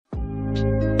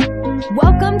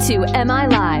Welcome to Am I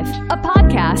Live, a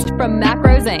podcast from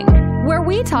Macros Inc., where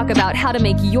we talk about how to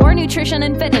make your nutrition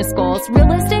and fitness goals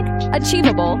realistic,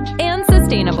 achievable, and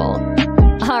sustainable.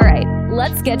 All right,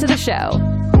 let's get to the show.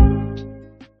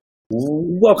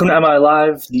 Welcome to Am I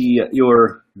Live,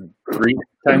 your 3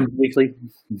 times weekly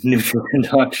nutrition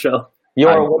talk show.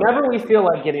 Whenever we feel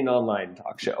like getting online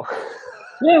talk show.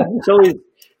 Yeah,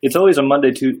 it's always a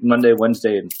Monday,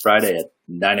 Wednesday, and Friday at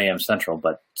 9 a.m. Central,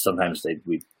 but sometimes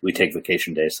we take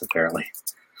vacation days, apparently.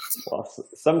 Well,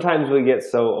 sometimes we get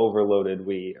so overloaded,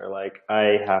 we are like,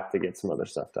 I have to get some other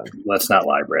stuff done. Let's not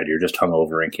lie, Brad. You're just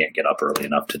hungover and can't get up early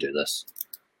enough to do this.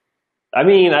 I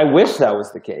mean, I wish that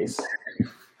was the case.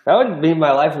 That would mean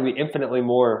my life would be infinitely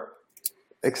more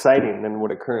exciting than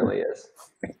what it currently is.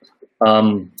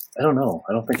 I don't know.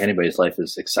 I don't think anybody's life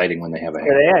is exciting when they have a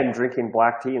hangover. Today I'm drinking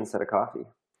black tea instead of coffee.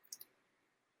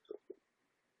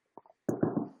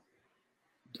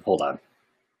 Hold on.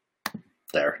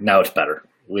 There. Now it's better.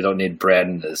 We don't need Brad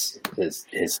and his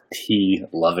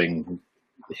tea-loving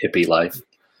hippie life.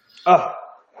 Oh,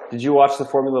 did you watch the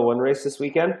Formula One race this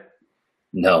weekend?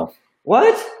 No.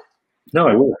 What? No,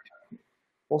 I will.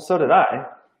 Well, so did I.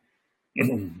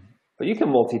 But you can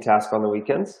multitask on the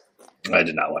weekends. I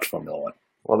did not watch Formula One.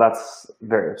 Well, that's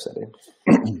very upsetting.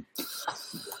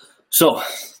 So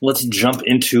let's jump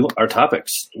into our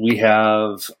topics. We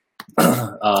have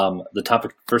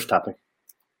first topic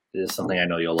is something I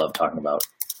know you'll love talking about.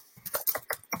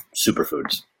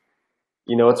 Superfoods.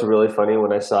 You know what's really funny?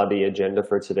 When I saw the agenda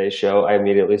for today's show, I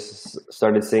immediately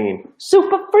started singing,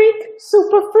 Super Freak,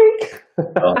 Super Freak.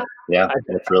 Oh, yeah,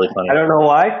 that's really funny. I don't know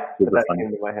why, but Super that funny.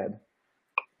 came to my head.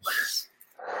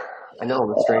 I know,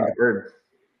 I'm a strange bird.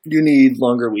 You need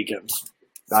longer weekends.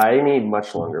 I need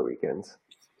much longer weekends.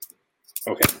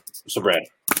 Okay, so Brad,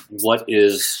 what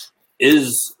is a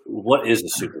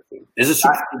superfood? Is a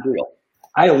superfood real?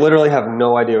 I literally have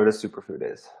no idea what a superfood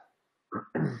is.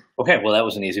 Okay, well that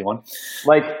was an easy one.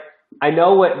 Like, I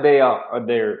know what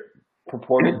they're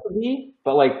purported to be,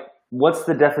 but like, what's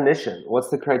the definition? What's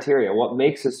the criteria? What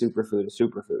makes a superfood a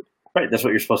superfood? Right, that's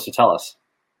what you're supposed to tell us.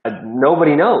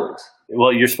 Nobody knows.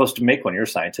 Well, you're supposed to make one. You're a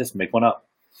scientist. Make one up.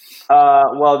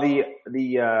 Well, the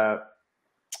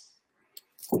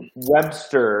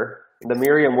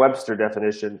Merriam-Webster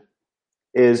definition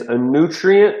is a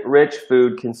nutrient-rich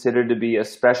food considered to be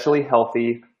especially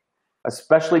healthy,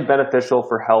 especially beneficial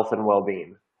for health and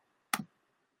well-being.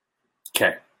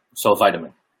 Okay, so a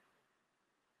vitamin.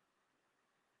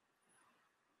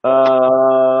 Could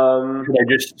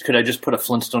I just put a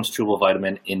Flintstones chewable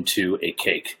vitamin into a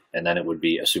cake, and then it would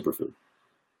be a superfood?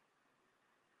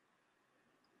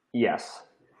 Yes.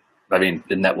 I mean,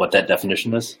 isn't that what that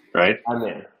definition is, right? I'm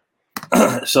in.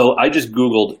 So I just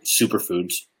Googled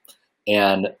superfoods,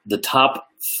 and the top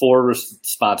 4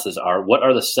 responses are, what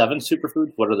are the 7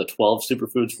 superfoods? What are the 12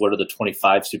 superfoods? What are the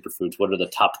 25 superfoods? What are the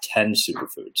top 10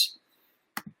 superfoods?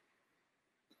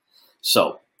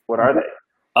 So What are they?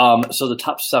 So the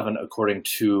top 7, according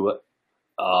to,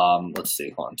 let's see,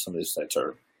 hold on, some of these sites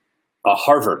are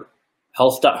Harvard,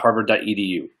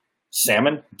 health.harvard.edu.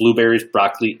 Salmon, blueberries,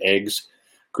 broccoli, eggs,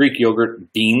 Greek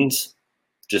yogurt, beans,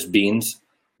 just beans,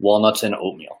 walnuts, and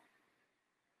oatmeal.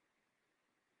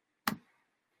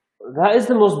 That is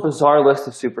the most bizarre list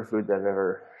of superfoods I've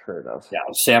ever heard of. Yeah,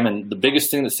 salmon, the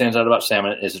biggest thing that stands out about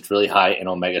salmon is it's really high in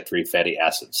omega-3 fatty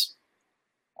acids.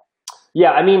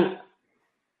 Yeah, I mean,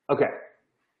 okay.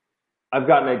 I've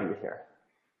got an idea here.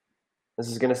 This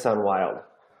is going to sound wild.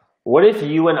 What if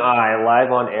you and I,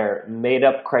 live on air, made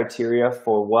up criteria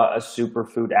for what a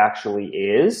superfood actually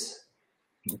is?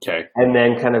 Okay. And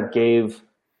then kind of gave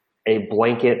a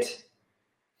blanket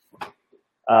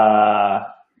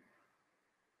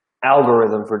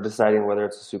algorithm for deciding whether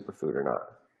it's a superfood or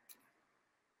not.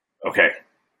 Okay.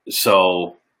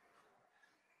 So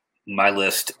my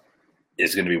list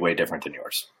is going to be way different than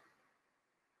yours.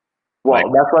 Well, Like,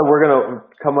 that's why we're going to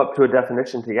come up to a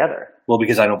definition together. well,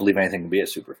 because I don't believe anything can be a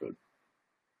superfood.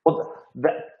 Well,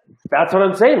 that's what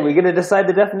I'm saying. We're going to decide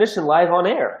the definition live on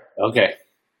air. Okay.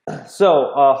 So,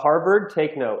 Harvard,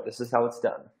 take note. This is how it's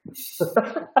done.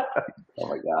 Oh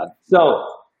my God. So,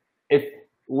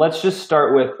 let's just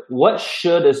start with, what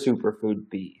should a superfood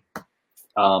be?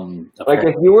 Okay. Like,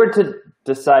 if you were to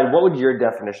decide, what would your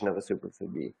definition of a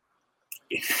superfood be?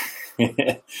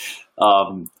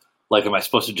 Like, am I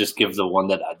supposed to just give the one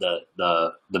that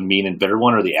the mean and bitter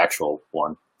one, or the actual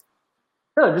one?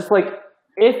 No, just like,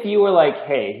 if you were like,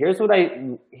 hey, here's what I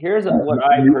personally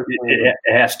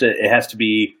It has to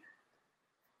be.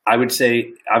 I would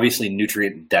say obviously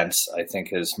nutrient dense. I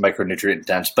think is micronutrient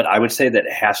dense, but I would say that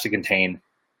it has to contain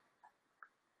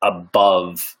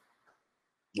above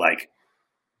like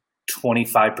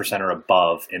 25% or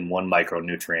above in one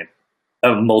micronutrient,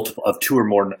 multiple of 2 or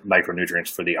more micronutrients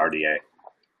for the RDA.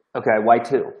 Okay, why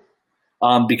 2?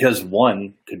 Because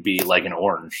one could be like an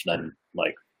orange, then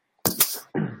like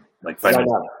vitamin.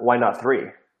 Why not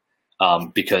 3?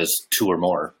 Because 2 or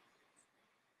more.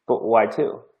 But why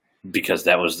 2? Because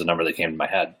that was the number that came to my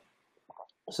head.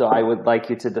 So I would like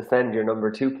you to defend your number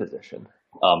 2 position.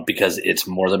 Because it's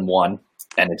more than 1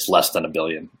 and it's less than 1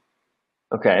 billion.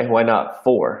 Okay, why not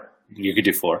 4? You could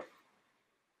do 4.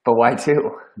 But why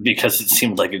 2? Because it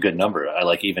seemed like a good number. I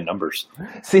like even numbers.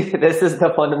 See, this is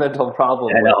the fundamental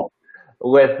problem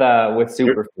with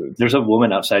superfoods. There's a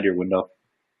woman outside your window.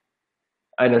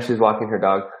 I know, she's walking her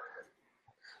dog.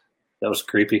 That was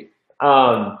creepy.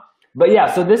 But yeah,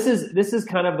 so this is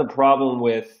kind of the problem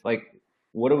with, like,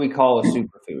 what do we call a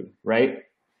superfood, right?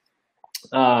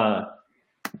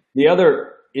 The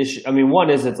other issue, I mean, one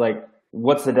is it's like,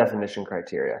 what's the definition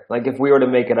criteria? Like, if we were to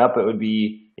make it up, it would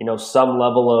be, some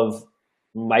level of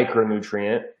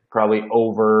micronutrient, probably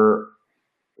over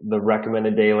the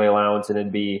recommended daily allowance, and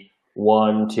it'd be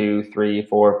 1, 2, 3,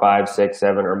 4, 5, 6,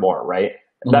 7 or more, right?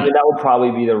 Mm-hmm. I mean, that would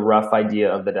probably be the rough idea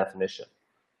of the definition.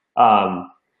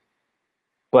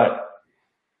 But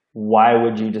why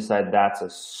would you decide that's a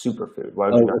superfood? Why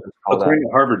would you not just call that? According to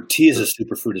Harvard, tea is a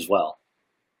superfood as well.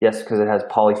 Yes, because it has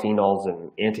polyphenols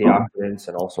and antioxidants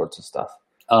and all sorts of stuff.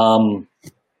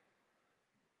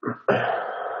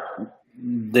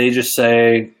 They just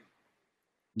say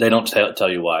they don't tell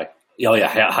you why. Oh yeah,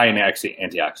 high in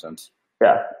antioxidants.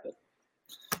 Yeah,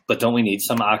 but don't we need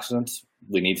some oxidants?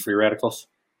 We need free radicals.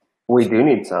 We do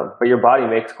need some, but your body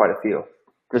makes quite a few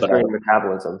just during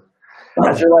metabolism.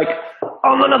 As you're like,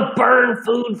 I'm gonna burn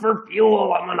food for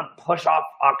fuel. I'm gonna push off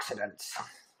oxidants.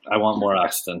 I want more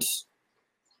oxidants.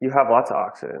 You have lots of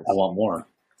oxidants. I want more.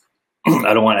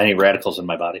 I don't want any radicals in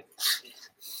my body.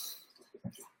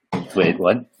 Wait,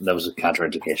 what? That was a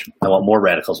contraindication. I want more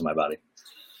radicals in my body.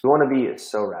 You want to be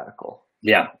so radical.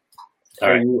 Yeah.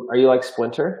 Are you like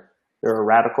Splinter? You're a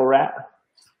radical rat?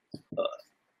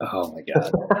 Oh my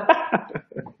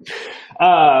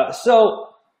God. So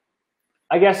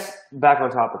I guess back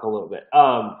on topic a little bit.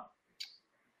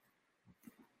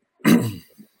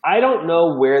 I don't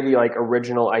know where the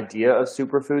original idea of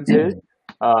superfoods is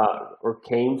or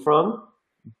came from,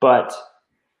 but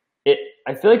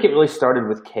I feel like it really started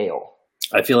with kale.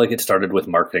 I feel like it started with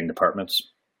marketing departments.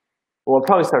 Well, it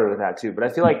probably started with that too, but I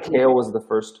feel like kale was the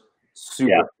first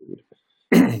superfood.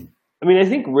 Yeah. I mean, I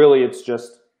think really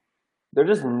they're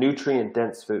just nutrient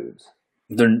dense foods.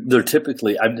 They're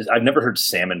typically, I've never heard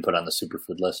salmon put on the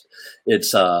superfood list.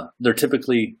 It's they're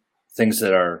typically things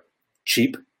that are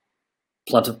cheap,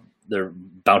 plentiful, they're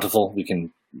bountiful. We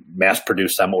can mass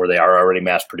produce them, or they are already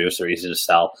mass produced. They're easy to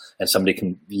sell, and somebody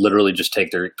can literally just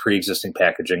take their pre-existing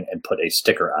packaging and put a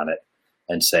sticker on it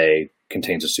and say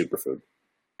contains a superfood.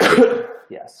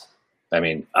 Yes. I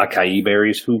mean, acai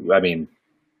berries.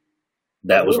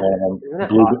 That was one of them. Isn't it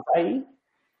acai?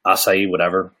 Acai,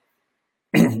 whatever.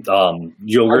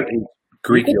 Yogurt,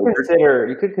 Greek yogurt.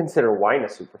 You could consider wine a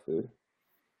superfood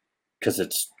because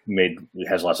it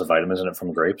has lots of vitamins in it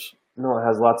from grapes. No, it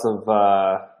has lots of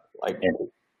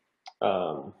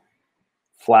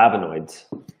flavonoids.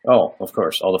 Oh, of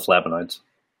course, all the flavonoids.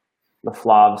 The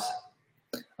flavs.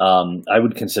 I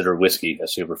would consider whiskey a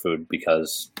superfood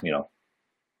because,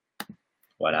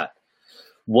 why not?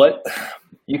 What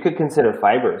you could consider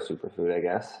fiber a superfood, I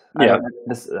guess. Yeah.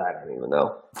 I don't even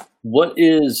know. What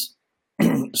is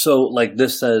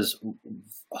this says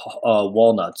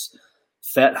walnuts.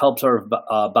 Fat helps our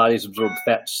bodies absorb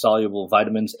fat-soluble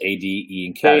vitamins A, D, E,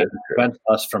 and K. It prevents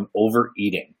us from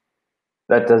overeating.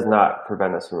 That does not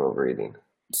prevent us from overeating.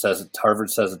 Harvard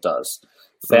says it does.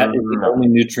 Fat is the only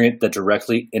nutrient that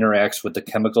directly interacts with the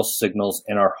chemical signals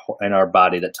in our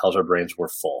body that tells our brains we're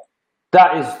full.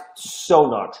 That is so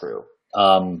not true.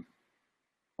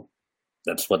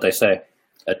 That's what they say.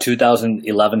 A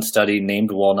 2011 study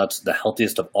named walnuts the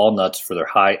healthiest of all nuts for their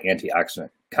high antioxidant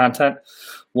content.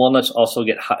 Walnuts also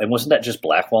get high, and wasn't that just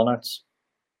black walnuts?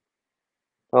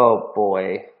 Oh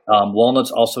boy.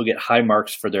 Walnuts also get high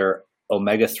marks for their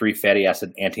omega-3 fatty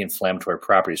acid anti-inflammatory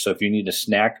properties. So if you need a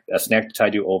snack to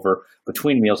tide you over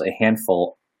between meals, a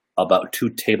handful, about 2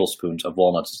 tablespoons of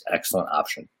walnuts is an excellent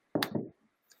option.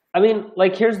 I mean,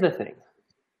 here's the thing.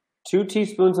 2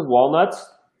 teaspoons of walnuts,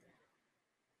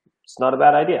 it's not a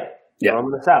bad idea. Yeah. Throw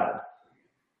them in a salad.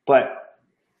 But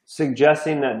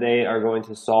suggesting that they are going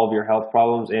to solve your health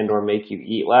problems and or make you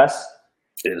eat less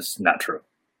is not true.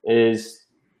 Is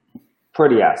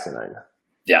pretty asinine.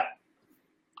 Yeah.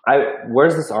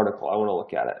 Where's this article? I want to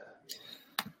look at it.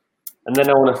 And then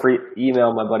I want to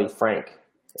email my buddy Frank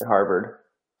at Harvard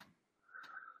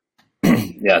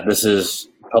Yeah, this is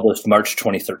published March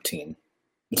 2013.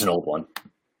 It's an old one.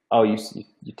 Oh, you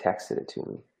texted it to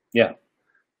me. Yeah.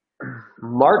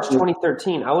 March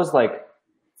 2013. I was like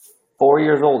 4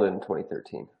 years old in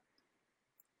 2013.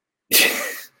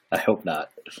 I hope not.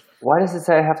 Why does it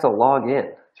say I have to log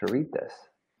in to read this?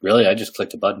 Really? I just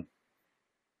clicked a button.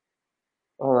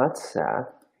 Oh, that's sad.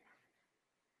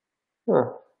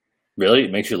 Huh. Really?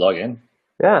 It makes you log in?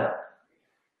 Yeah.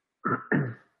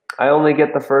 I only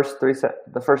get the first three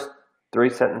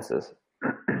sentences.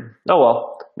 Oh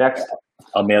well. Next.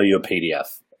 I'll mail you a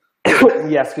PDF.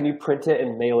 Yes, can you print it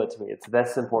and mail it to me? It's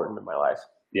that's important in my life.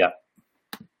 Yeah.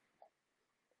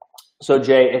 So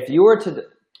Jay, if you were to,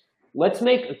 let's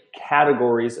make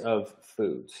categories of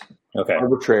foods. Okay.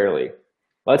 Arbitrarily.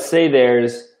 Let's say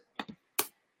there's,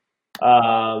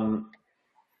 I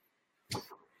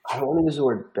don't want to use the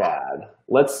word bad.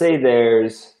 Let's say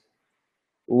there's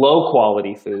low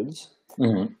quality foods,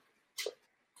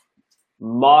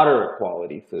 moderate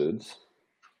quality foods,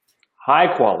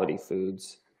 high quality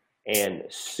foods, and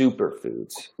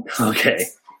superfoods. Okay.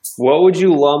 What would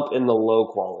you lump in the low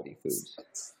quality foods?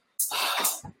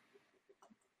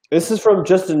 This is from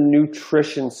just a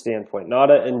nutrition standpoint,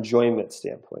 not an enjoyment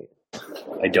standpoint.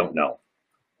 I don't know.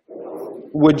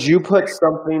 Would you put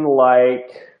something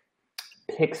like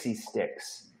Pixie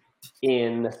Sticks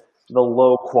in the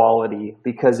low quality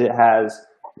because it has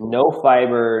no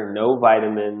fiber, no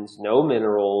vitamins, no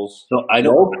minerals,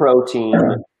 no protein,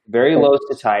 very low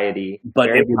satiety, but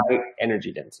very high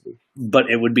energy density? But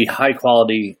it would be high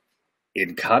quality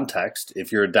in context.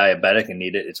 If you're a diabetic and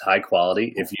need it, it's high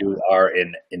quality. If you are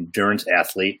an endurance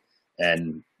athlete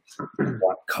and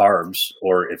want carbs,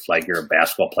 or if like you're a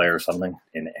basketball player or something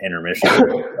in intermission,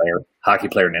 hockey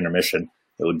player in intermission,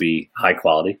 it would be high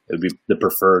quality. It would be the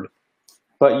preferred.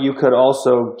 But you could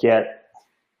also get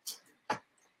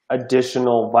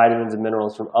additional vitamins and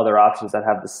minerals from other options that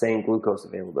have the same glucose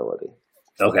availability.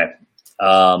 Okay.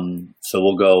 So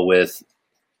we'll go with,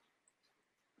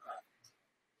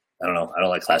 I don't know. I don't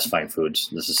like classifying foods.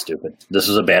 This is stupid. This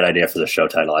is a bad idea for the show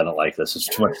title. I don't like this. It's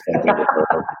too much thinking.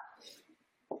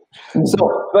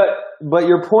 So, but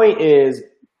your point is,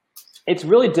 it's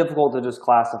really difficult to just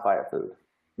classify a food.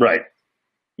 Right.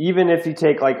 Even if you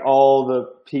take like all the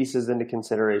pieces into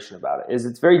consideration about it,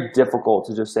 it's very difficult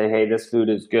to just say, hey, this food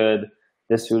is good,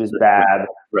 this food is bad,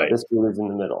 right, this food is in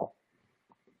the middle.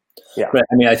 Yeah. Right.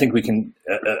 I mean, I think we can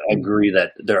agree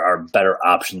that there are better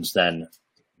options than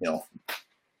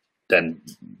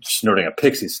snorting a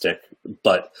Pixie Stick,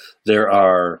 but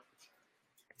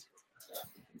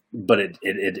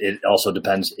it also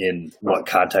depends in what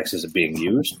context is it being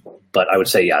used. But I would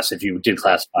say yes, if you did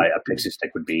classify, a Pixie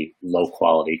Stick would be low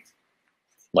quality,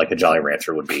 like a Jolly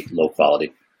Rancher would be low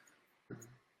quality.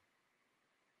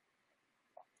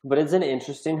 But isn't it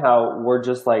interesting how we're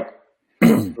just like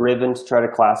driven to try to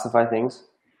classify things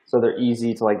so they're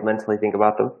easy to like mentally think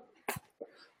about them?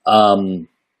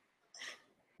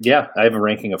 Yeah, I have a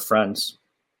ranking of friends,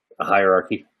 a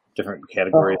hierarchy, different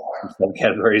categories,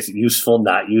 subcategories, useful,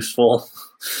 not useful.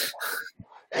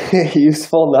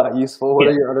 Useful, not useful. What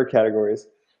are your other categories?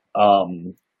 I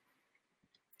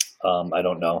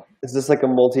don't know. Is this like a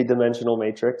multi-dimensional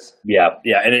matrix? Yeah,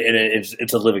 and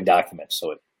it's a living document,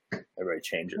 so everybody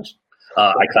changes.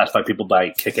 I classify people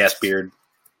by kick-ass beard,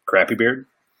 crappy beard.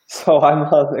 So I'm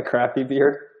on the crappy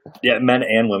beard? Yeah, men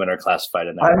and women are classified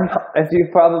in that. If you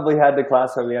probably had to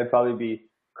classify me, I'd probably be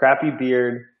crappy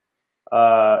beard,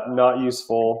 not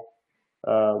useful,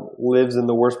 lives in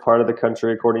the worst part of the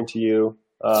country according to you.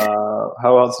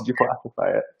 How else did you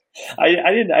classify it?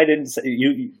 I didn't say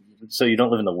you. So you don't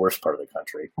live in the worst part of the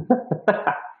country,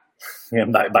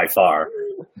 by far,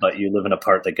 but you live in a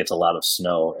part that gets a lot of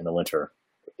snow in the winter.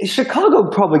 Chicago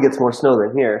probably gets more snow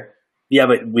than here. Yeah,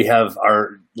 but we have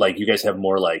you guys have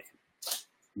more like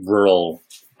rural.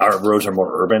 Our roads are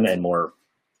more urban and more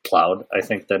plowed, I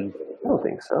think, than. I don't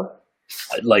think so.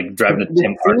 Like driving to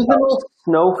Tim Hortons' house.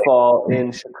 Snowfall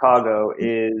in Chicago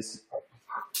is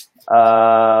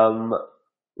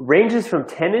ranges from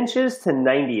 10 inches to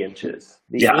 90 inches.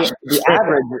 The average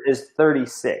is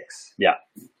 36. Yeah.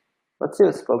 Let's see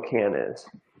what Spokane is.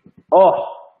 Oh,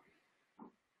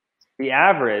 the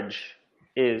average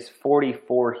is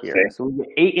 44 here. Okay. So we get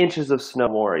 8 inches of snow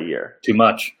more a year. Too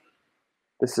much.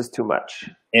 This is too much.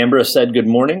 Ambra said, good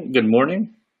morning. Good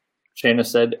morning. Shayna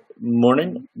said,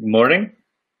 morning. Morning.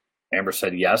 Amber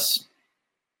said, yes.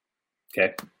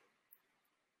 Okay.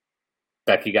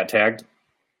 Becky got tagged.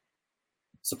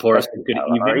 Sephora said, good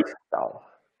evening.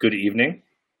 Good evening.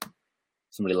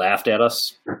 Somebody laughed at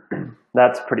us.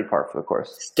 That's pretty par for the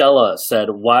course. Stella said,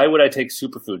 why would I take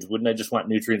superfoods? Wouldn't I just want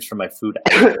nutrients from my food?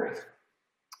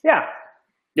 Yeah.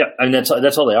 Yeah, I mean that's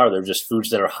all they are. They're just foods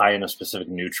that are high in a specific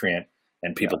nutrient,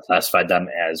 and people classify them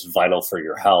as vital for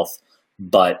your health.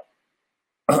 But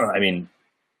I mean,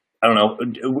 I don't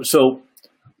know. So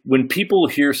when people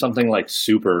hear something like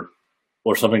super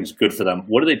or something's good for them,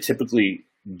 what do they typically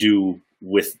do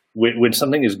with when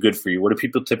something is good for you? What do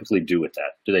people typically do with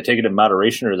that? Do they take it in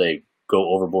moderation, or they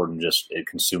go overboard and just it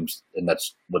consumes, and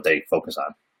that's what they focus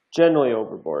on? Generally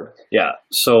overboard. Yeah.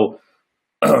 So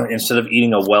instead of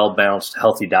eating a well-balanced,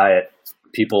 healthy diet,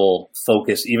 people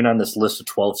focus, even on this list of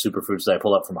 12 superfoods that I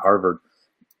pulled up from Harvard,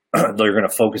 they're going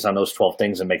to focus on those 12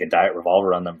 things and make a diet revolve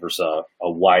around them versus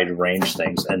a wide range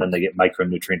things. And then they get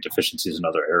micronutrient deficiencies in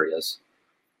other areas.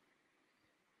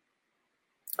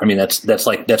 I mean, that's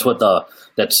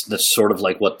sort of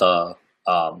like what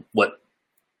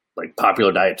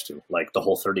popular diets do. Like the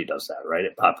Whole30 does that, right?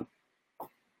 It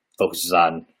focuses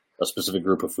on a specific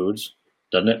group of foods,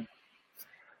 doesn't it?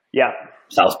 Yeah.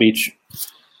 South Beach.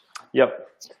 Yep.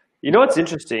 You know what's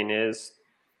interesting is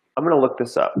I'm going to look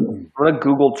this up. I'm going to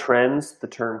Google Trends the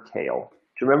term kale. Do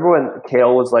you remember when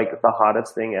kale was like the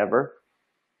hottest thing ever?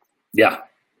 Yeah.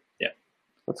 Yeah.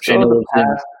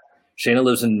 Shayna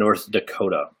lives in North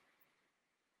Dakota.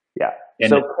 Yeah. And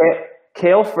so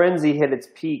kale frenzy hit its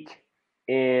peak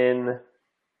in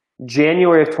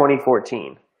January of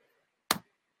 2014.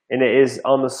 And it is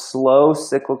on the slow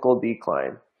cyclical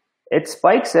decline. It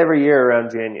spikes every year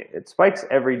around January. It spikes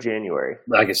every January.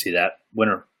 I can see that.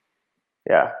 Winter.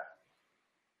 Yeah.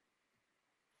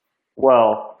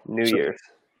 Well, New Year's.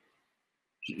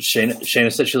 Shayna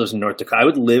said she lives in North Dakota. I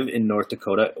would live in North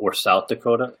Dakota or South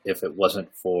Dakota if it wasn't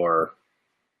for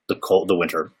the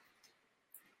winter.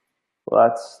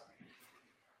 Well,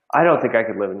 I don't think I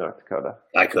could live in North Dakota.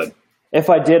 I could. If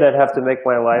I did, I'd have to make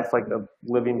my life like the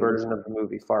living version of the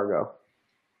movie Fargo.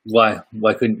 Why?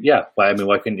 Why couldn't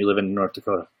you live in North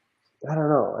Dakota? I don't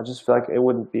know. I just feel like it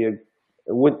wouldn't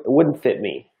fit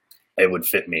me. It would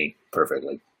fit me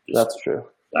perfectly. That's true.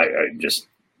 I just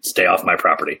stay off my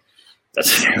property.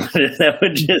 That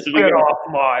would just get off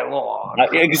my lawn.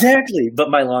 Exactly.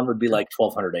 But my lawn would be like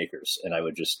 1,200 acres, and I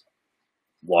would just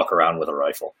walk around with a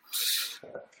rifle.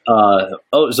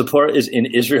 Zipporah is in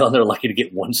Israel, and they're lucky to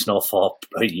get one snowfall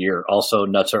a year. Also,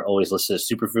 nuts are always listed as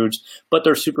superfoods, but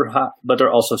they're super hot. But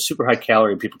they're also super high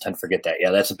calorie. People tend to forget that. Yeah,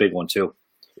 that's a big one too.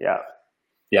 Yeah,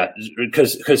 yeah,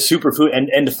 because superfood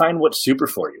and define what's super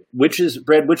for you. Which is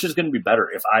going to be better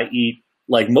if I eat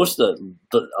like most of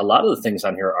a lot of the things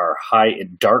on here are high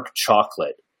in dark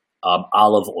chocolate,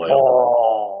 olive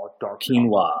oil, dark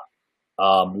quinoa,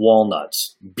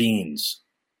 walnuts, beans,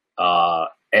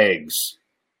 eggs.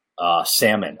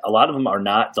 Salmon. A lot of them are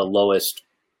not the lowest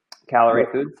calorie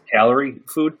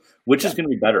food, which is going to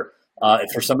be better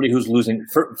for somebody who's losing.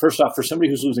 First off, for somebody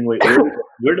who's losing weight,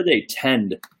 where do they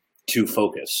tend to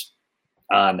focus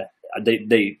on? Do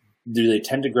they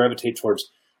tend to gravitate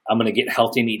towards I'm going to get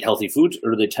healthy and eat healthy foods,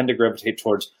 or do they tend to gravitate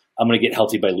towards I'm going to get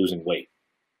healthy by losing weight?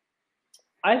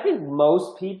 I think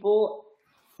most people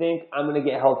think I'm going to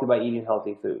get healthy by eating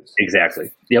healthy foods.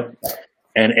 Exactly. Yep.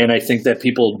 And I think that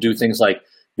people do things like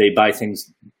they buy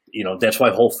things, that's why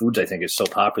Whole Foods, I think, is so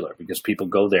popular because people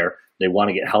go there, they want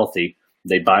to get healthy.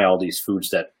 They buy all these foods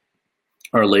that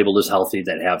are labeled as healthy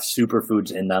that have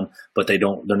superfoods in them, but they're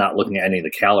not looking at any of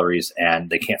the calories and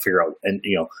they can't figure out,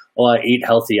 I eat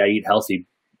healthy,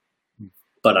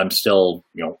 but I'm still,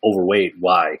 overweight.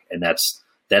 Why? And that's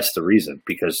the reason,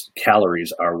 because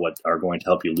calories are what are going to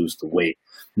help you lose the weight.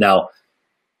 Now,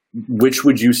 which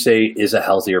would you say is a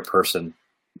healthier person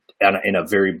in a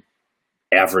very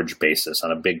average basis,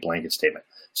 on a big blanket statement?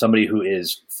 Somebody who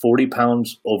is 40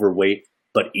 pounds overweight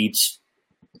but eats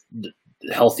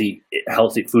healthy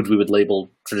foods we would label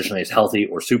traditionally as healthy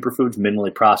or superfoods,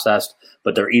 minimally processed,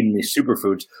 but they're eating these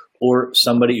superfoods, or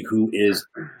somebody who is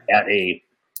at a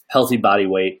healthy body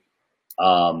weight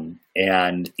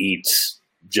and eats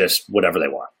just whatever they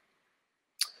want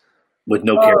with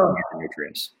no care for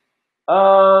nutrients.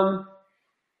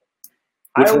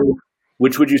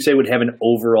 Which would you say would have an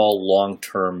overall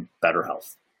long-term better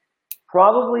health?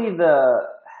 Probably the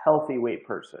healthy weight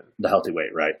person. The healthy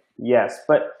weight, right? Yes,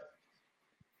 but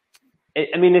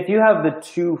if you have the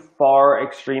too far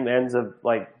extreme ends of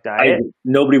like diet,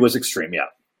 nobody was extreme. Yeah.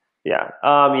 Yeah.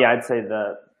 I'd say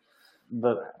the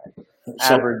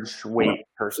average weight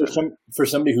person. For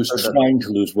somebody who's trying to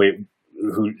lose weight,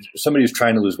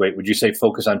 would you say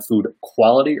focus on food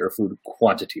quality or food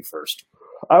quantity first?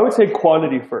 I would say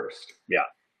quantity first. Yeah.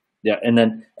 Yeah. And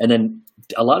then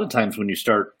a lot of times when you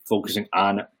start focusing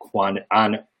on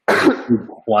food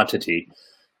quantity,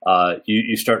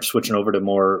 you start switching over to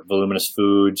more voluminous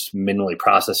foods, minimally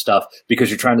processed stuff,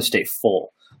 because you're trying to stay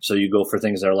full. So you go for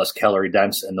things that are less calorie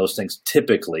dense, and those things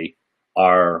typically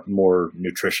are more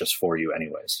nutritious for you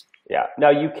anyways. Yeah.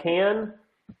 Now you can,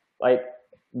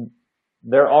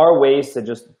 there are ways to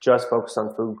just focus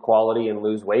on food quality and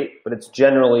lose weight, but it's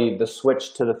generally the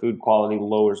switch to the food quality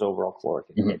lowers overall caloric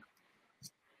intake.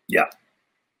 Yeah.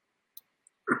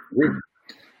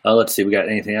 Let's see. We got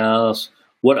anything else?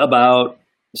 What about,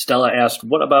 Stella asked,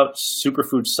 what about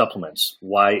superfood supplements?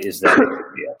 Why is that a good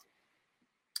idea?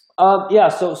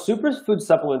 So superfood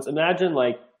supplements, imagine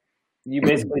you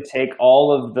basically take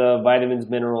all of the vitamins,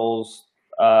 minerals,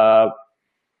 and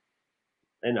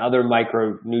other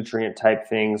micronutrient type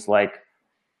things like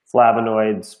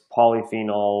flavonoids,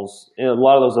 polyphenols, a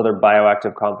lot of those other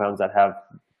bioactive compounds that have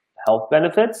health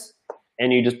benefits,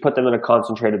 and you just put them in a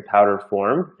concentrated powder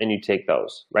form and you take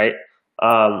those, right?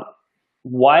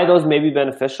 Why those may be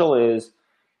beneficial is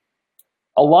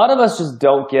a lot of us just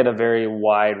don't get a very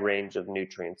wide range of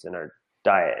nutrients in our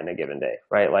diet in a given day,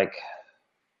 right?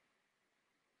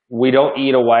 We don't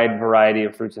eat a wide variety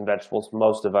of fruits and vegetables,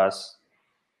 most of us.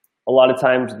 A lot of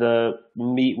times the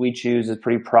meat we choose is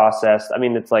pretty processed. I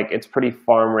mean, it's pretty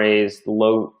farm raised,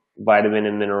 low vitamin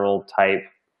and mineral type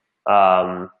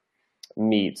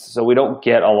meats. So we don't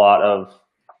get a lot of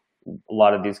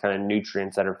these kind of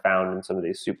nutrients that are found in some of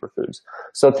these superfoods.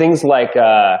 So things like,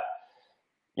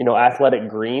 athletic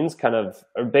greens kind of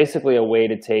are basically a way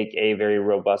to take a very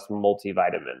robust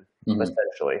multivitamin,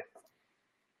 essentially.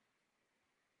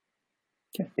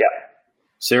 Okay. Yeah.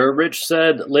 Sarah Rich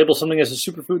said, label something as a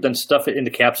superfood, then stuff it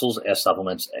into capsules as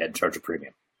supplements and charge a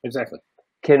premium. Exactly.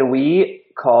 Can we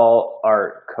call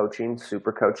our coaching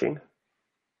super coaching?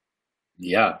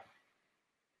 Yeah.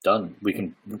 Done.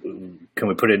 Can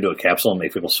we put it into a capsule and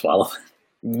make people swallow it?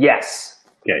 Yes.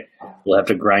 Okay. We'll have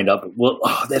to grind up. Well,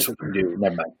 that's what we do.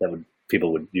 Never mind.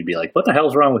 You'd be like, what the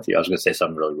hell's wrong with you? I was going to say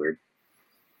something really weird.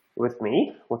 With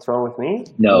me? What's wrong with me?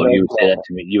 No, you would say that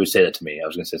to me. You would say that to me. I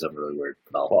was going to say something really weird.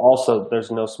 Well, also,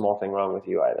 there's no small thing wrong with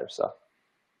you either. So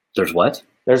there's what?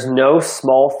 There's no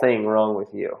small thing wrong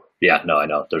with you. Yeah, no, I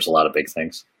know. There's a lot of big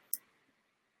things.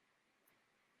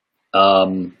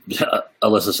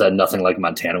 Alyssa said nothing like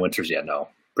Montana winters. Yeah, no.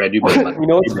 Brad, you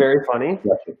know what's very funny?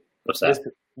 What's that?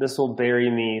 This will bury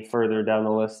me further down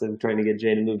the list of trying to get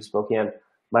Jay to move to Spokane.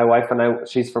 My wife and I,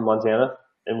 she's from Montana,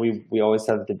 and we always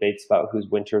have debates about whose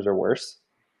winters are worse.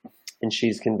 And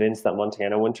she's convinced that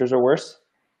Montana winters are worse.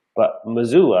 But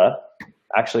Missoula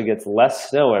actually gets less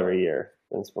snow every year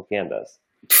than Spokane does.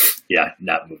 Yeah,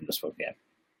 not moving to Spokane.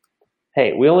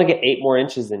 Hey, we only get 8 more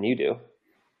inches than you do.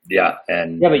 Yeah,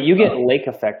 but you get lake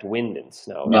effect wind and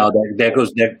snow. No,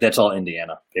 that's all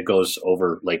Indiana. It goes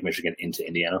over Lake Michigan into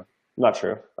Indiana. Not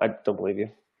true. I don't believe you.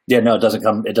 Yeah, no, it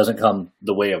doesn't come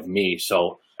the way of me.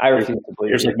 So I refuse to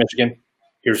believe here's you. Lake Michigan.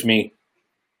 Here's me.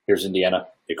 Here's Indiana.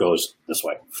 It goes this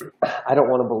way. I don't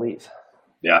want to believe.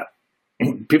 Yeah.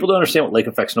 People don't understand what lake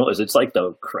effect snow is. It's like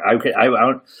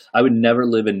I would never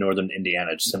live in northern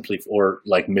Indiana simply or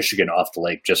like Michigan off the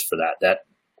lake just for that. That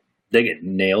they get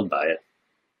nailed by it.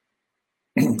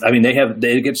 I mean,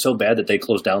 they get so bad that they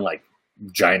close down like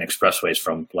giant expressways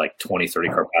from like 20, 30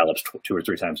 car pileups 2 or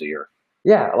 3 times a year.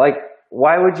 Yeah,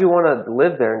 why would you want to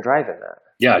live there and drive in that?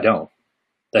 Yeah, I don't.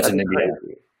 That's in Indiana.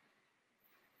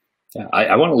 Yeah,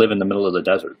 I want to live in the middle of the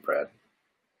desert, Brad.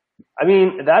 I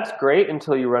mean, that's great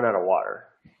until you run out of water.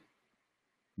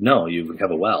 No, you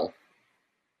have a well.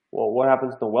 Well, what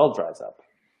happens if the well dries up?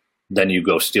 Then you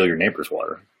go steal your neighbor's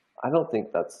water. I don't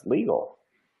think that's legal.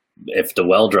 If the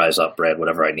well dries up, Brad,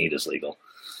 whatever I need is legal.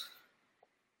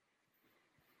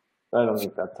 I don't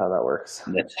think that's how that works.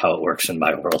 That's how it works in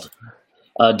my world.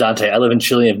 Dante, I live in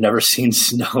Chile. I've never seen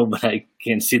snow, but I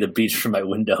can see the beach from my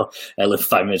window. I live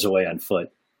 5 minutes away on foot.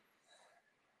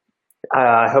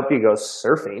 I hope you go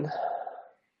surfing.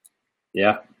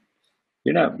 Yeah.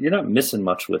 You're not missing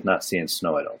much with not seeing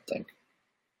snow, I don't think.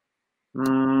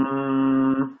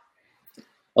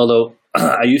 Although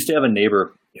I used to have a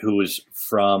neighbor who was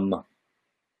from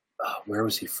where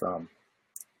was he from?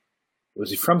 Was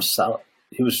he from South?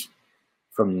 He was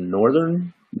from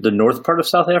the north part of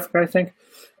South Africa, I think.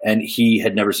 And he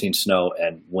had never seen snow.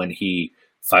 And when he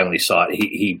finally saw it,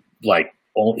 he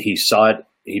saw it.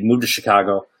 He moved to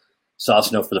Chicago, saw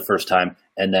snow for the first time,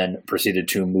 and then proceeded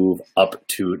to move up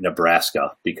to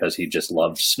Nebraska because he just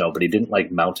loved snow, but he didn't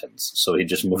like mountains. So he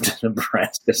just moved to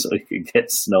Nebraska so he could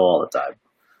get snow all the time.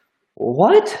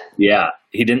 What? Yeah,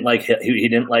 he didn't like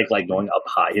going up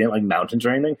high. He didn't like mountains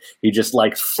or anything. He just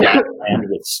liked flat land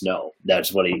with snow.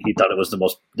 That's what he thought it was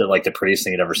the prettiest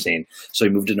thing he'd ever seen. So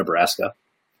he moved to Nebraska.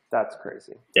 That's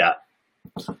crazy. Yeah.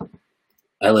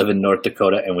 I live in North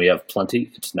Dakota and we have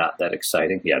plenty. It's not that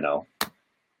exciting. Yeah, no.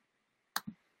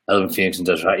 I live in Phoenix and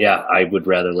Desert Hot. Yeah, I would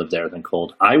rather live there than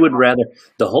cold. I would rather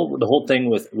the whole thing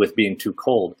with being too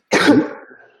cold.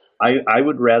 I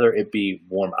would rather it be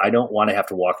warm. I don't want to have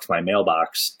to walk to my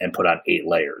mailbox and put on 8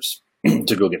 layers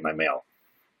to go get my mail.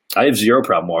 I have zero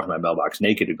problem walking my mailbox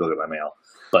naked to go get my mail,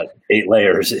 but 8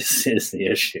 layers is the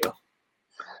issue.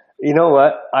 You know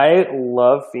what? I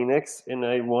love Phoenix, and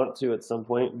I want to at some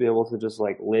point be able to just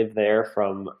like live there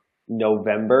from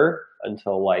November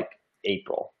until like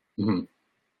April.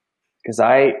 Because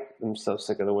I am so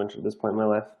sick of the winter at this point in my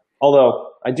life.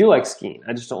 Although I do like skiing,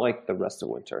 I just don't like the rest of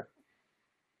winter.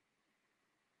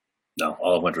 No,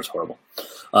 all of winter is horrible.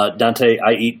 Dante,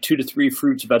 I eat 2 to 3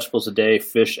 fruits, vegetables a day,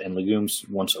 fish and legumes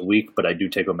once a week, but I do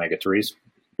take omega-3s.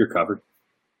 You're covered.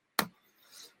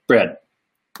 Brad.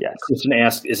 Yes. Kristen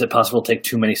asked, is it possible to take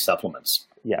too many supplements?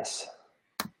 Yes.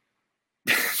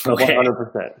 Okay.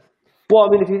 100%. Well, I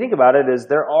mean, if you think about it,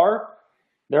 there are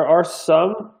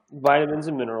some vitamins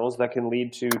and minerals that can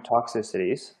lead to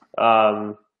toxicities.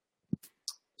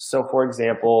 So, for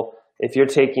example, if you're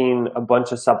taking a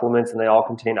bunch of supplements and they all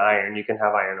contain iron, you can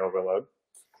have iron overload.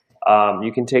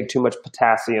 You can take too much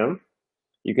potassium.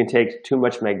 You can take too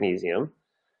much magnesium.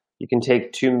 You can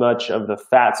take too much of the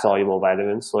fat-soluble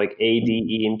vitamins, so like A, D,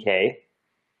 E, and K,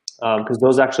 because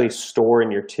those actually store in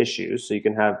your tissues, so you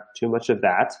can have too much of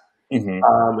that.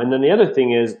 And then the other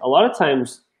thing is, a lot of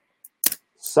times,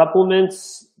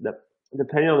 supplements,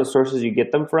 depending on the sources you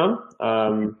get them from,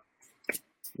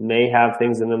 may have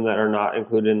things in them that are not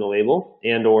included in the label,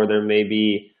 and or there may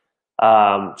be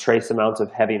trace amounts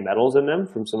of heavy metals in them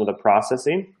from some of the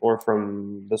processing or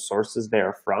from the sources they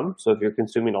are from. So if you're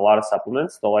consuming a lot of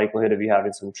supplements, the likelihood of you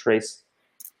having some trace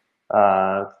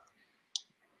metal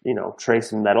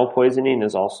poisoning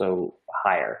is also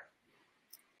higher.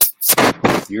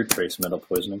 You're trace metal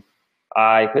poisoning?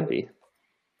 I could be.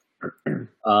 You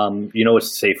know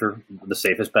what's safer? The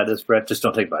safest bet is, Brett? Just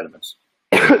don't take vitamins.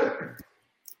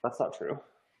 That's not true.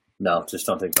 No, just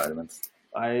don't take vitamins.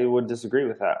 I would disagree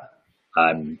with that.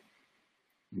 I'm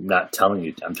not telling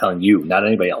you. I'm telling you, not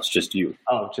anybody else, just you.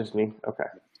 Oh, just me? Okay.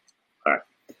 All right.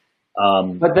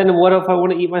 But then what if I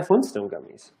want to eat my Flintstone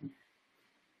gummies?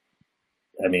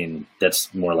 I mean,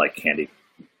 that's more like candy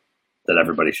that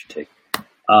everybody should take.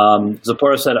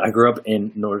 Zipporah said, I grew up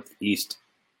in the Northeast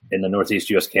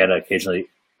U.S., Canada. Occasionally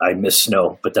I miss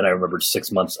snow, but then I remembered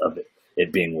 6 months of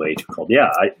it being way too cold. Yeah,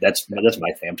 that's my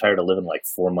thing. I'm tired of living like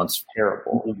 4 months.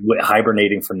 Terrible.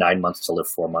 Hibernating for 9 months to live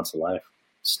 4 months of life.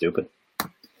 Stupid.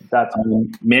 That's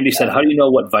Mandy said, how do you know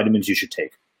what vitamins you should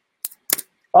take?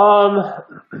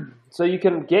 So you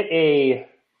can get a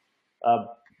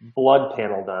blood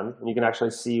panel done, and you can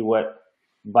actually see what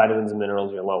vitamins and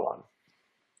minerals you're low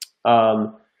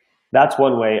on. That's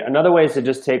one way. Another way is to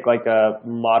just take like a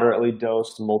moderately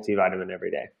dosed multivitamin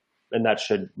every day, and that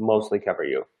should mostly cover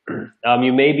you.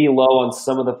 You may be low on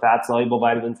some of the fat-soluble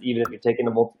vitamins, even if you're taking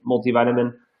a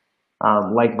multivitamin,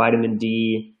 like vitamin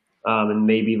D and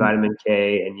maybe vitamin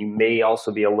K, and you may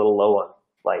also be a little low on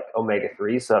like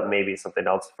omega-3, so that may be something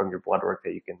else from your blood work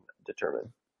that you can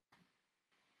determine.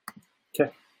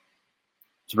 Okay.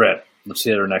 So, Brad, let's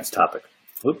see our next topic.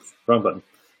 Oops, wrong button.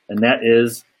 And that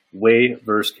is whey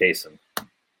versus casein.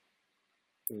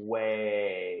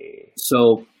 Whey.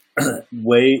 So,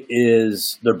 whey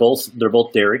is they're both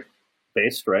dairy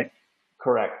based, right?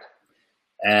 Correct.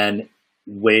 And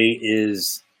whey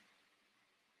is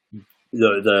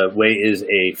the whey is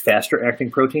a faster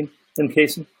acting protein than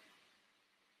casein.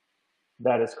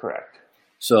 That is correct.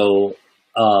 So,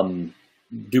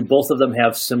 do both of them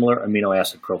have similar amino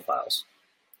acid profiles?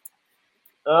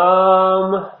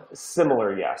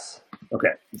 Similar, yes.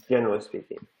 Okay. Generally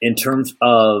speaking. In terms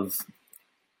of,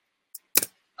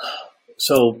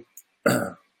 so,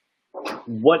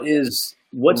 what's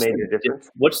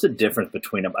the difference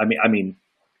between them? I mean,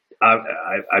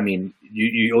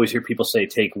 you always hear people say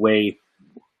take whey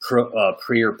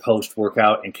pre or post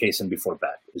workout and casein before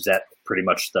bed. Is that pretty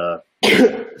much the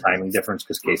timing difference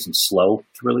because casein's slow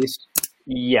to release?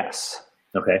 Yes.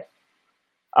 Okay.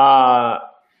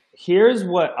 Here's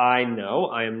what I know.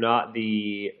 I am not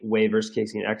the whey versus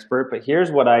casein expert, but here's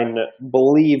what I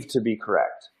believe to be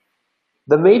correct.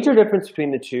 The major difference between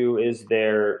the two is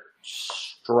their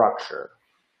structure.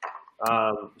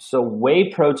 So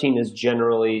whey protein is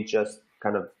generally just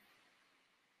kind of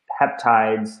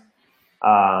peptides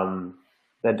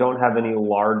that don't have any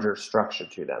larger structure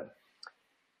to them.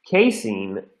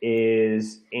 Casein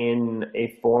is in a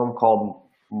form called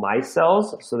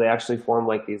micelles, so they actually form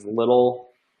like these little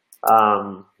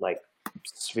like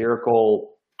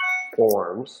spherical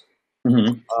forms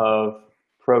of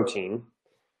protein,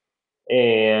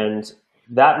 and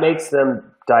that makes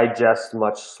them digest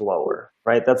much slower,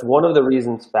 right? That's one of the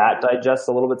reasons fat digests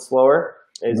a little bit slower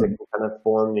is it can kind of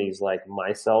form these like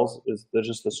micelles. There's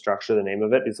just the structure, the name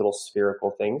of it, these little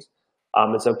spherical things.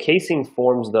 And so casein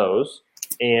forms those,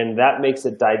 and that makes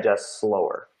it digest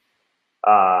slower.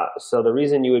 So the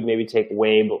reason you would maybe take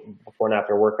whey before and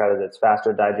after workout is it's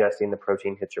faster digesting, the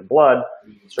protein hits your blood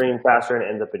stream faster and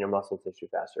ends up in your muscle tissue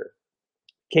faster.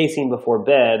 Casein before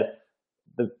bed,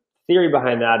 the theory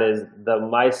behind that is the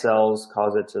micelles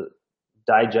cause it to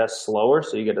digest slower,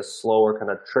 so you get a slower kind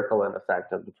of trickle-in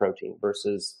effect of the protein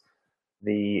versus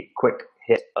the quick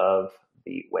hit of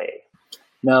the whey.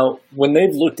 Now, when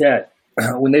they've looked at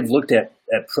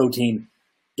protein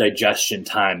digestion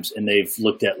times, and they've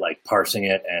looked at like parsing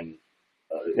it and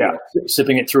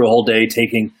sipping it through a whole day,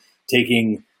 taking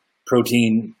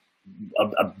protein,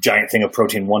 a giant thing of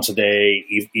protein once a day,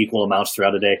 equal amounts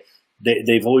throughout a day.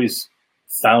 They've always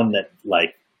found that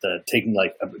like taking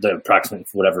like the approximate,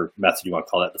 whatever method you want to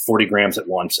call it, the 40 grams at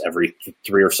once every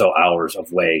 3 or so hours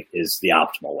of whey is the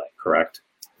optimal way, correct?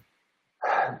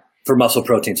 For muscle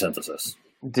protein synthesis.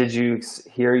 Did you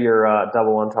hear your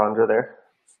double entendre there?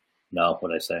 No,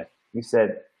 what'd I say? You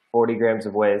said 40 grams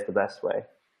of whey is the best way.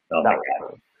 Oh my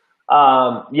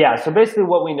God. Yeah, so basically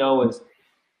what we know is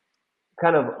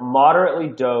kind of moderately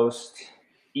dosed,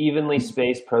 evenly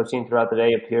spaced protein throughout the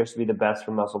day appears to be the best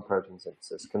for muscle protein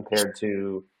synthesis compared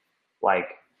to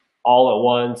like all at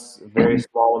once, very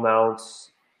small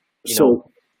amounts, you know,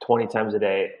 20 times a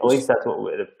day. At least that's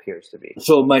what it appears to be.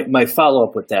 So my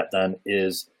follow-up with that then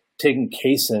is taking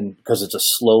casein, because it's a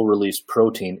slow release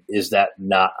protein, is that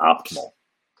not optimal?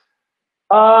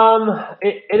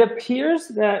 It appears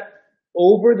that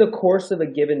over the course of a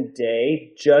given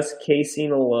day, just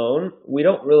casein alone, we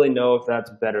don't really know if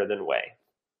that's better than whey.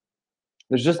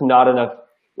 There's just not enough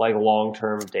like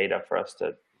long-term data for us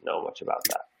to know much about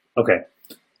that. Okay.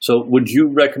 So would you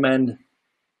recommend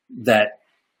that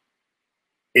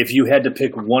if you had to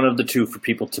pick one of the two for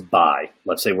people to buy,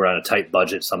 let's say we're on a tight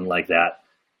budget, something like that,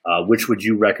 which would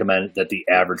you recommend that the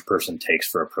average person takes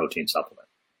for a protein supplement?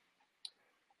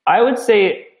 I would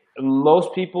say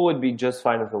most people would be just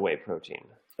fine with the whey protein.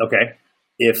 Okay.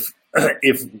 If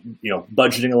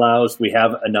budgeting allows, we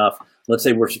have enough. Let's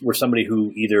say we're somebody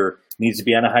who either needs to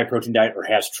be on a high protein diet or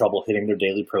has trouble hitting their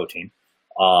daily protein,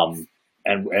 and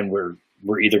we're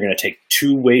either going to take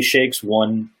 2 whey shakes,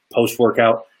 one post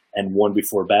workout and one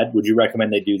before bed. Would you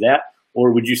recommend they do that,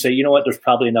 or would you say, you know what, there's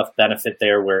probably enough benefit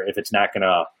there where if it's not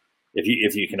gonna,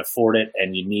 if you can afford it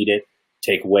and you need it,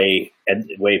 take whey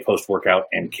post workout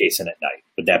and casein at night?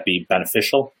 Would that be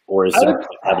beneficial, or is I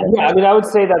would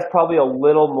say that's probably a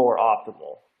little more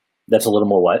optimal. That's a little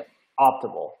more what?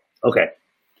 Optimal. Okay.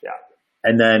 Yeah.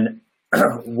 And then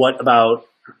what about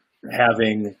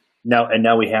having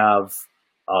now we have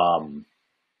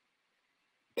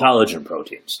collagen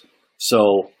proteins.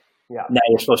 So now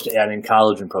we're supposed to add in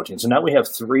collagen protein. So now we have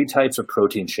 3 types of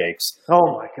protein shakes.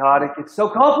 Oh my God, it gets so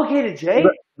complicated, Jay.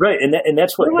 Right, and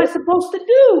that's what am I supposed to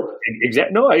do?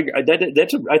 Exactly. No, I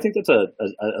think that's a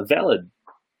valid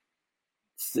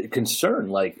concern.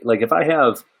 Like if I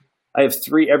have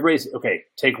 3, everybody's okay.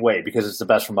 Take whey because it's the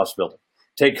best for muscle building.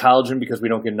 Take collagen because we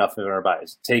don't get enough of it in our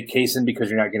bodies. Take casein because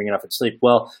you're not getting enough at sleep.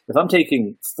 Well, if I'm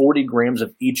taking 40 grams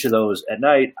of each of those at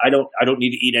night, I don't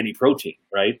need to eat any protein,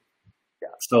 right? Yeah.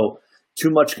 So too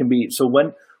much can be. So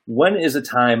when is a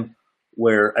time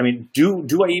where, I mean, do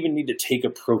I even need to take a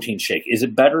protein shake? Is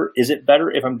it better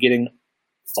if I'm getting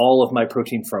all of my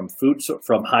protein from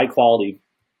from high quality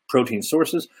protein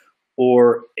sources,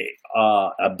 or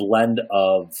a blend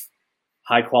of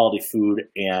high quality food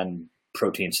and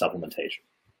protein supplementation?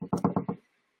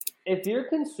 If you're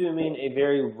consuming a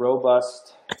very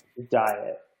robust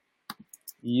diet,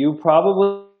 you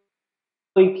probably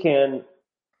can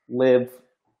live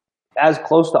as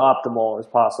close to optimal as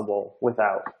possible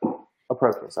without a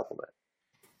protein supplement.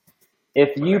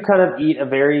 If you kind of eat a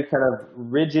very kind of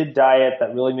rigid diet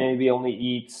that really maybe only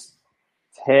eats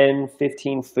 10,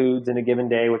 15 foods in a given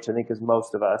day, which I think is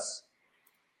most of us,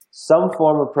 some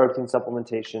form of protein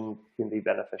supplementation can be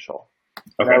beneficial.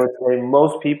 Okay. I would say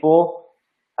most people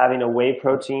having a whey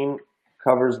protein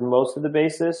covers most of the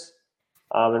basis.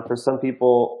 And for some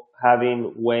people,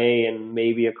 having whey and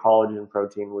maybe a collagen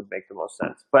protein would make the most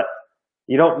sense. But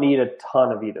you don't need a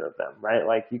ton of either of them, right?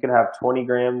 Like you could have 20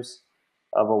 grams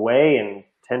of a whey and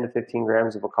 10 to 15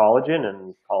 grams of a collagen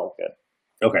and call it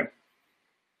good. Okay.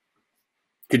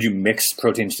 Could you mix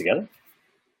proteins together?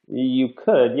 You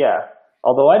could, yeah.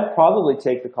 Although I'd probably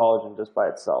take the collagen just by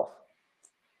itself.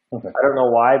 Okay. I don't know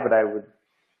why, but I would.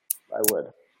 I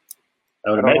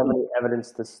don't have any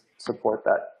evidence to support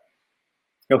that.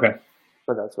 Okay.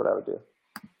 But that's what I would do.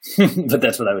 But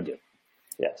that's what I would do.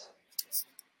 Yes.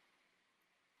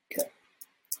 Okay.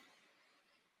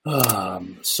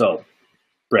 So,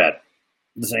 Brad,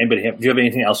 does anybody do you have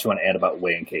anything else you want to add about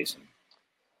whey and casein?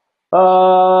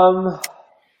 I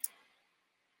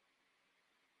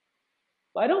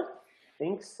don't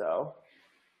think so.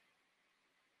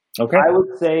 Okay. I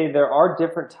would say there are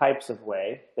different types of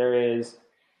whey. There is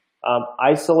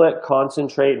isolate,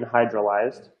 concentrate, and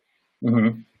hydrolyzed.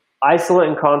 Mm-hmm. Isolate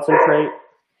and concentrate,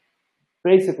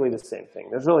 basically the same thing.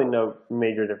 There's really no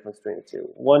major difference between the two.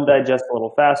 One digests a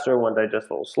little faster, one digests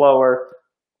a little slower.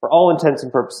 For all intents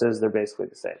and purposes, they're basically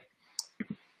the same.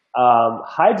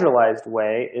 Hydrolyzed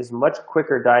whey is much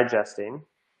quicker digesting.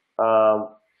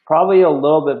 Probably a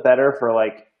little bit better for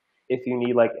like if you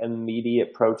need like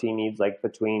immediate protein needs, like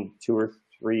between 2 or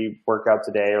 3 workouts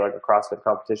a day or like a CrossFit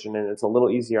competition, and it's a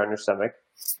little easier on your stomach.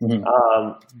 Mm-hmm.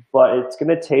 But it's going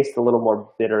to taste a little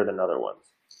more bitter than other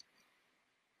ones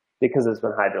because it's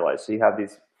been hydrolyzed. So you have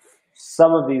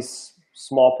some of these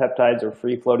small peptides or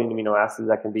free floating amino acids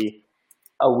that can be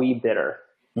a wee bitter.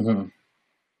 Mm-hmm.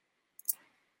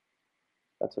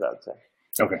 That's what I would say.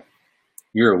 Okay.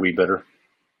 You're a wee bitter.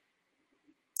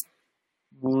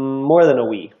 More than a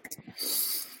wee.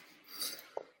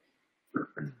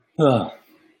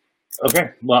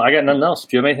 Okay. Well, I got nothing else.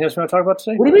 Do you have anything else you want to talk about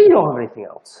today? What do you mean you don't have anything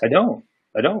else? I don't.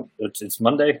 It's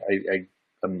Monday.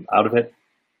 I'm out of it.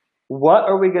 What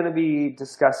are we going to be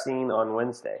discussing on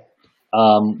Wednesday?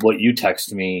 What you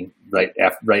texted me right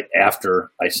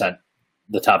after I sent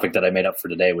the topic that I made up for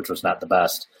today, which was not the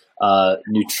best.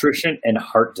 Nutrition and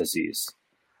heart disease.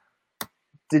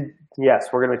 Yes,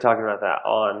 we're going to be talking about that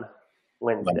on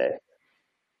Wednesday.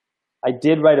 I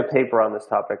did write a paper on this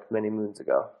topic many moons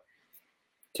ago.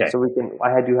 Okay. So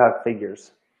I do have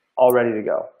figures all ready to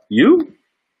go. You?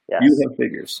 Yes. You have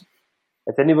figures.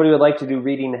 If anybody would like to do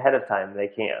reading ahead of time, they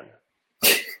can.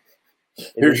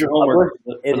 Here's your homework.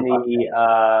 In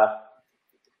the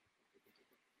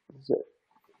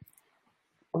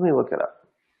let me look it up.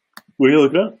 What are you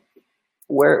looking at?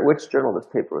 Which journal this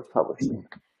paper was published in?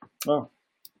 Oh.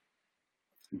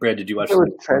 Brad, did you watch?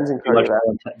 Trends in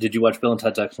cardiovascular. Did you watch Bill and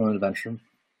Ted's Excellent Adventure?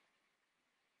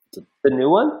 The new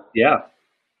one? Yeah.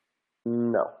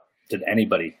 No. Did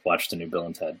anybody watch the new Bill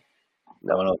and Ted?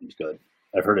 No. I know it's good.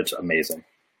 I've heard it's amazing.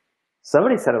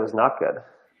 Somebody said it was not good.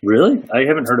 Really? I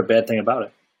haven't heard a bad thing about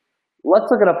it.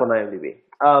 Let's look it up on IMDb.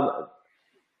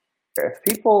 If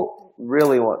people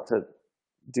really want to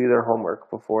do their homework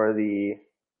before the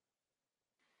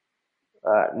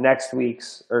next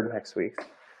week's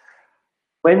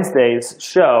Wednesday's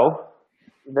show,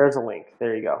 there's a link.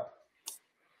 There you go.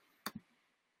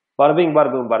 Bada bing,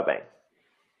 bada boom, bada bang.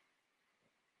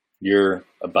 You're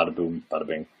a bada boom, bada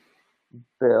bing.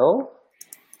 Bill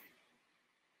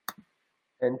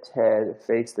and Ted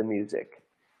Face the Music.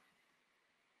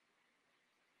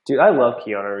 Dude, I love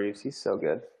Keanu Reeves. He's so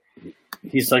good.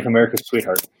 He's like America's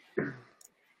sweetheart.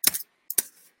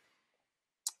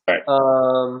 All right.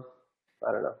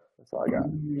 I don't know. That's all I got.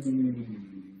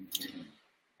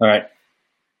 All right.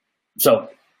 So,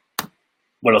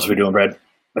 what else are we doing, Brad?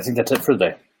 I think that's it for the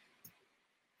day.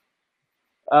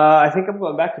 I think I'm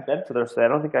going back to bed for the rest of the day. I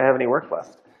don't think I have any work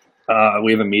left.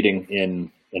 We have a meeting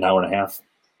in an hour and a half.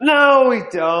 No, we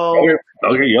don't.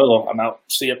 Okay, YOLO. I'm out.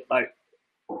 See you. Bye.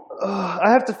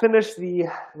 I have to finish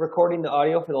recording the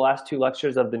audio for the last 2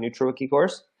 lectures of the NutriWiki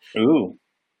course. Ooh.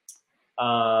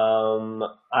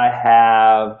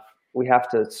 We have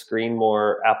to screen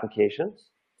more applications.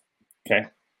 Okay.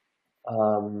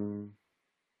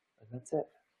 That's it.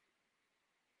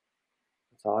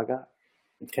 That's all I got.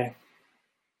 Okay.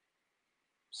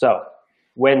 So,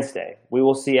 Wednesday, we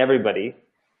will see everybody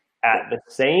at the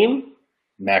same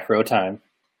macro time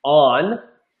on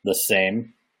the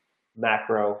same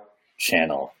macro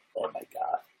channel. Oh my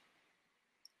god.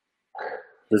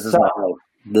 This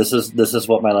is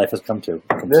what my life has come to.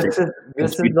 This is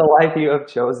the life you have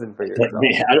chosen for yourself.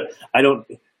 I don't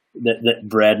that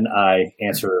Brad and I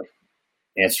answer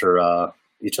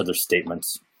each other's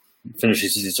statements. Finish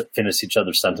each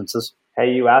other's sentences.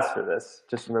 Hey, you asked for this.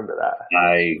 Just remember that.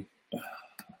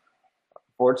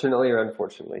 Fortunately or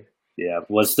unfortunately. Yeah.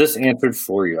 Was this answered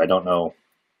for you? I don't know.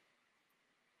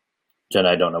 Jen,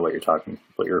 I don't know what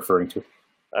you're referring to.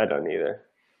 I don't either.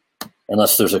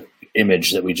 Unless there's an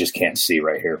image that we just can't see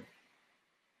right here.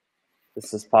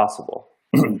 This is possible.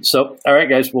 So, all right,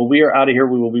 guys. Well, we are out of here.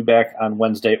 We will be back on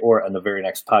Wednesday or on the very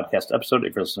next podcast episode.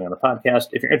 If you're listening on the podcast,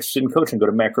 if you're interested in coaching, go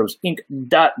to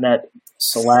macrosinc.net/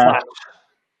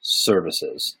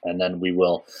 services. And then we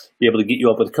will be able to get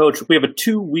you up with a coach. We have a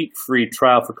 2-week free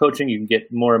trial for coaching. You can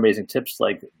get more amazing tips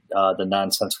like the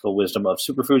nonsensical wisdom of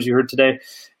superfoods you heard today.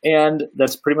 And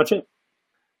that's pretty much it.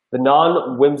 The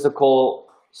non-whimsical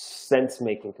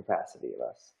sense-making capacity of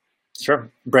us.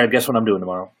 Sure. Brad, guess what I'm doing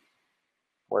tomorrow?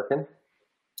 Working?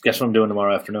 Guess what I'm doing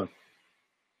tomorrow afternoon?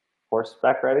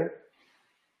 Horseback riding?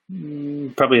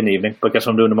 Probably in the evening, but guess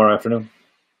what I'm doing tomorrow afternoon?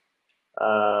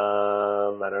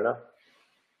 I don't know.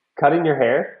 Cutting your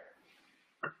hair?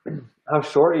 How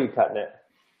short are you cutting it?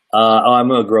 I'm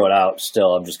going to grow it out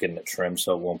still. I'm just getting it trimmed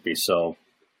so it won't be so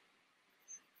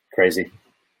crazy.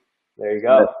 There you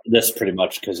go. This pretty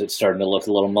much because it's starting to look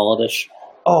a little mulletish.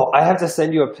 Oh, I have to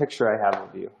send you a picture I have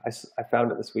of you. I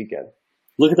found it this weekend.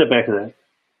 Look at the back of that.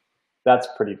 That's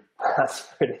pretty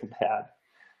bad.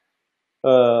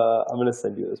 I'm going to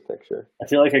send you this picture. I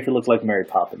feel like I could look like Mary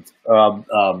Poppins.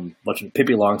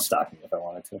 Pippi Longstocking if I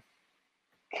wanted to.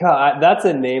 God, that's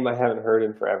a name I haven't heard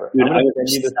in forever. Dude, I'm going to send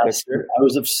you this picture. I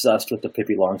was obsessed with the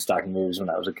Pippi Longstocking movies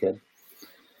when I was a kid.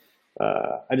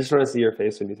 I just want to see your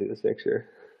face when you see this picture.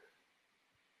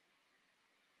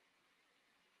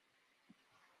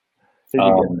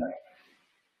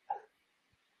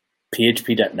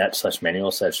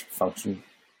 php.net/manual/function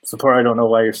support. I don't know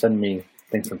why you're sending me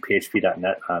things from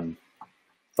php.net on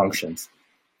functions.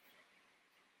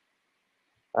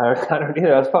 I don't either.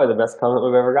 That's probably the best comment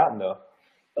we've ever gotten, though.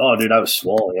 Oh, dude, I was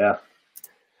swole, yeah.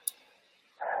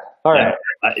 All right.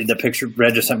 The picture,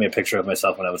 Brad just sent me a picture of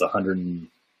myself when I was 190.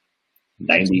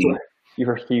 You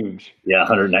were huge. Yeah,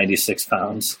 196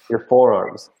 pounds. Your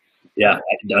forearms. Yeah,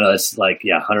 it's like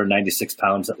 196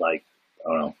 pounds at like, I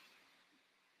don't know,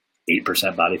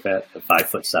 8% body fat at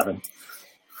 5'7".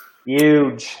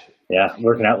 Huge. Yeah,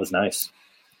 working out was nice.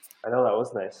 I know that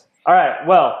was nice. All right,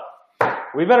 well,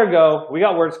 we better go. We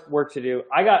got work to do.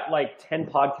 I got like 10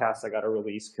 podcasts I got to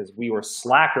release because we were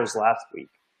slackers last week.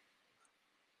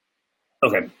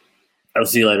 Okay, I'll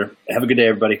see you later. Have a good day,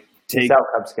 everybody. Peace out,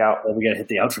 Cub Scout. We got to hit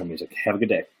the outro music. Have a good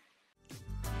day.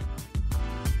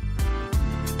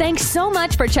 Thanks so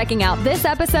much for checking out this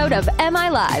episode of Am I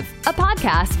Live, a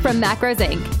podcast from Macros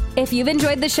Inc. If you've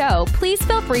enjoyed the show, please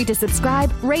feel free to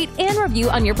subscribe, rate, and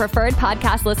review on your preferred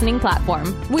podcast listening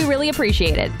platform. We really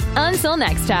appreciate it. Until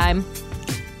next time.